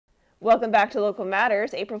Welcome back to Local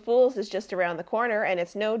Matters. April Fool's is just around the corner, and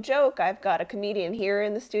it's no joke. I've got a comedian here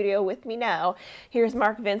in the studio with me now. Here's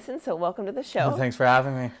Mark Vincent, so welcome to the show. Well, thanks for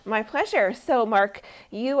having me. My pleasure. So, Mark,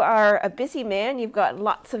 you are a busy man. You've got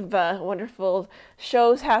lots of wonderful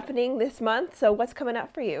shows happening this month. So what's coming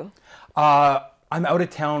up for you? I'm out of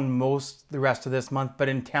town the rest of this month, but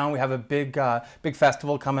in town we have a big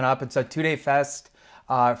festival coming up. It's a 2-day fest.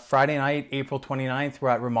 Friday night, April 29th, we're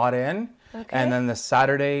at Ramada Inn. Okay. And then the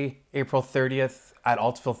Saturday, April 30th at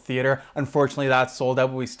Altsville Theatre. Unfortunately, that's sold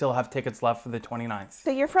out, but we still have tickets left for the 29th.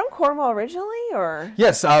 So you're from Cornwall originally, or?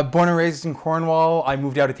 Yes, born and raised in Cornwall. I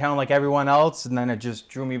moved out of town like everyone else, and then it just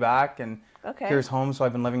drew me back. And here's home, so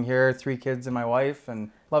I've been living here, 3 kids and my wife, and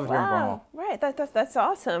love it here in Cornwall. Right, that's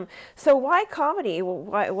awesome. So why comedy?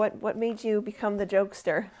 What made you become the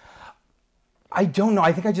jokester? I don't know.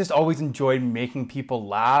 I think I just always enjoyed making people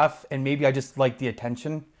laugh, and maybe I just like the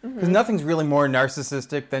attention. Because nothing's really more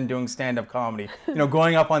narcissistic than doing stand-up comedy. You know,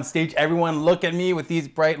 going up on stage, everyone look at me with these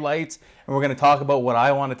bright lights, and we're going to talk about what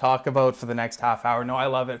I want to talk about for the next half hour. No, I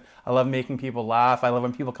love it. I love making people laugh. I love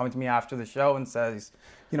when people come to me after the show and says,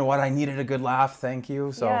 you know what, I needed a good laugh, thank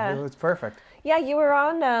you. So it's perfect. Yeah, you were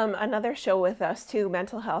on another show with us too,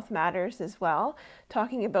 Mental Health Matters as well,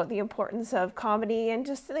 talking about the importance of comedy and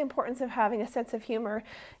just the importance of having a sense of humor.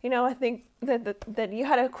 You know, I think that you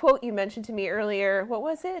had a quote you mentioned to me earlier. What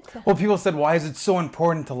was it? Well, people said, why is it so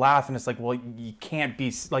important to laugh? And it's like, well, you can't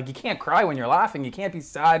cry when you're laughing. You can't be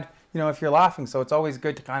sad, you know, if you're laughing. So it's always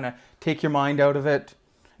good to kind of take your mind out of it,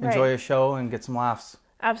 enjoy a show, and get some laughs.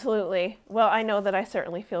 Absolutely. Well, I know that I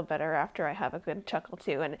certainly feel better after I have a good chuckle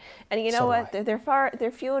too, and you know what?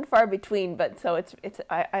 They're few and far between. But so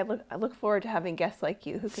I look forward to having guests like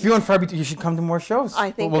you. Few and far between. You should come to more shows.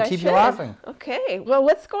 I think we'll keep you laughing. Okay. Well,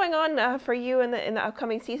 what's going on for you in the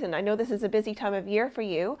upcoming season? I know this is a busy time of year for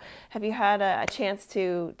you. Have you had a chance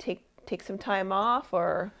to take some time off,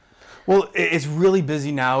 or? Well, it's really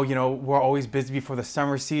busy now. You know, we're always busy before the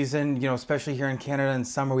summer season. You know, especially here in Canada in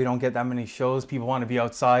summer, we don't get that many shows. People want to be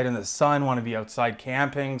outside in the sun, want to be outside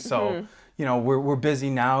camping. So, you know, we're busy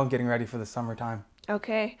now getting ready for the summertime.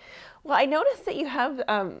 Okay. Well, I noticed that you have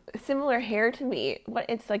similar hair to me.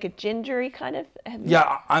 It's like a gingery kind of?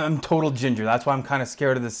 Yeah, I'm total ginger. That's why I'm kind of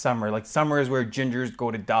scared of this summer. Like, summer is where gingers go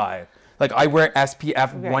to die. Like, I wear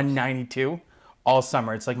SPF 192 all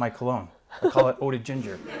summer. It's like my cologne. I call it Eau de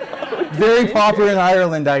Ginger. Very popular in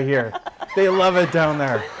Ireland, I hear. They love it down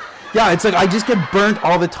there. Yeah, it's like I just get burnt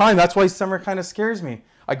all the time. That's why summer kind of scares me.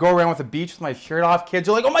 I go around with the beach with my shirt off. Kids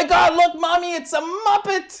are like, oh my God, look, Mommy, it's a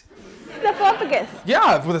Muppet. Snuffleupagus.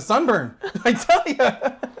 Yeah, with a sunburn. I tell you.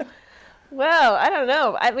 Well, I don't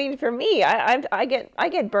know. I mean, for me, I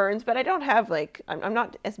get burns, but I don't have I'm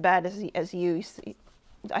not as bad as you.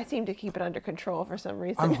 I seem to keep it under control for some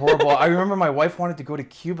reason. I'm horrible. I remember my wife wanted to go to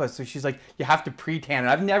Cuba, so she's like, you have to pre-tan.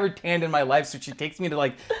 And I've never tanned in my life, so she takes me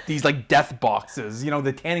to these death boxes, you know,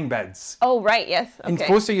 the tanning beds. Oh, right, yes. Okay. And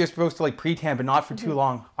you're supposed to pre-tan, but not for too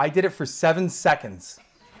long. I did it for 7 seconds,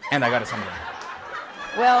 and I got a sunburn.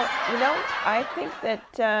 Well, you know, I think that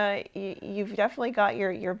you've definitely got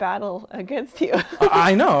your battle against you.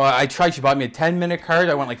 I know. I tried. She bought me a 10-minute card.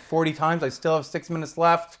 I went 40 times. I still have 6 minutes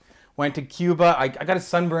left. Went to Cuba. I got a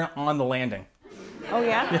sunburn on the landing. Oh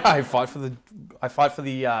yeah. Yeah, I fought for the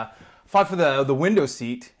window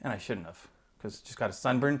seat, and I shouldn't have, because just got a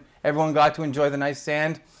sunburn. Everyone got to enjoy the nice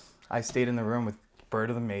sand. I stayed in the room with Bird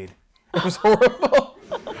of the Maid. It was horrible.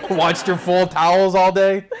 Watched her fold towels all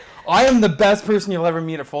day. I am the best person you'll ever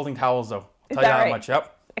meet at folding towels, though. I'll tell you that much.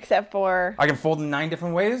 Yep. Except for I can fold in 9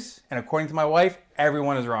 different ways, and according to my wife,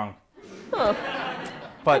 everyone is wrong. Oh.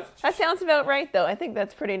 But that sounds about right, though. I think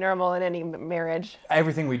that's pretty normal in any marriage.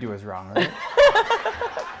 Everything we do is wrong, right?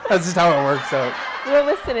 That's just how it works out. Well,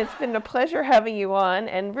 listen, it's been a pleasure having you on,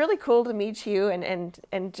 and really cool to meet you, and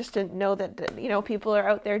just to know that, you know, people are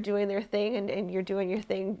out there doing their thing, and you're doing your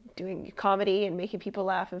thing, doing your comedy and making people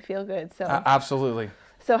laugh and feel good. So absolutely.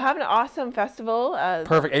 So have an awesome festival.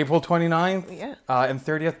 Perfect. April 29th and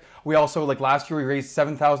 30th. We also, last year, we raised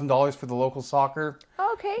 $7,000 for the local soccer.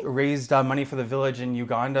 Oh, okay. Raised money for the village in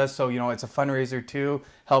Uganda. So, you know, it's a fundraiser too.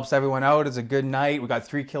 Helps everyone out. It's a good night. We got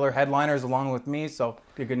 3 killer headliners along with me. So,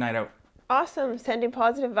 be a good night out. Awesome. Sending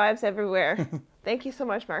positive vibes everywhere. Thank you so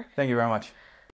much, Mark. Thank you very much.